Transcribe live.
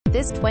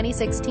This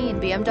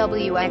 2016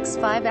 BMW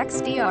X5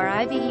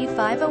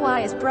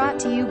 XDRIVE50I is brought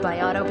to you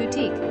by Auto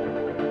Boutique.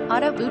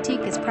 Auto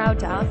Boutique is proud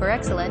to offer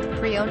excellent,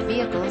 pre-owned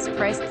vehicles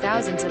priced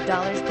thousands of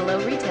dollars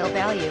below retail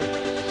value.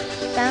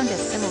 Found a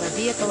similar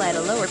vehicle at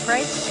a lower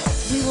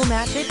price? We will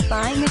match it.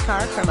 Buying a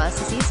car from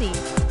us is easy.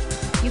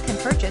 You can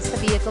purchase the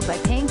vehicle by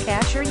paying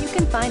cash, or you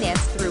can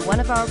finance through one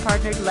of our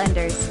partnered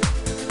lenders.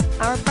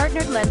 Our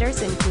partnered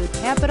lenders include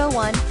Capital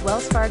One,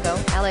 Wells Fargo,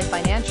 Ally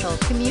Financial,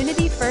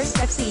 Community First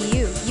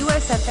FCU,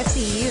 USF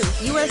FCU,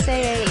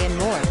 USAA, and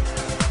more.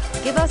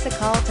 Give us a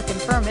call to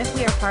confirm if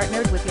we are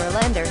partnered with your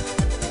lender.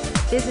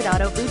 Visit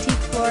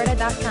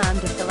AutoBoutiqueFlorida.com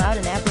to fill out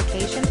an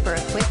application for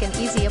a quick and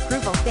easy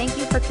approval. Thank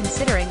you for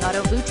considering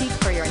Auto Boutique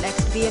for your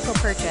next vehicle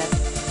purchase.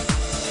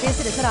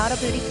 Visit us at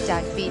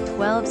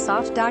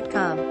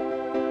autoboutique.v12soft.com.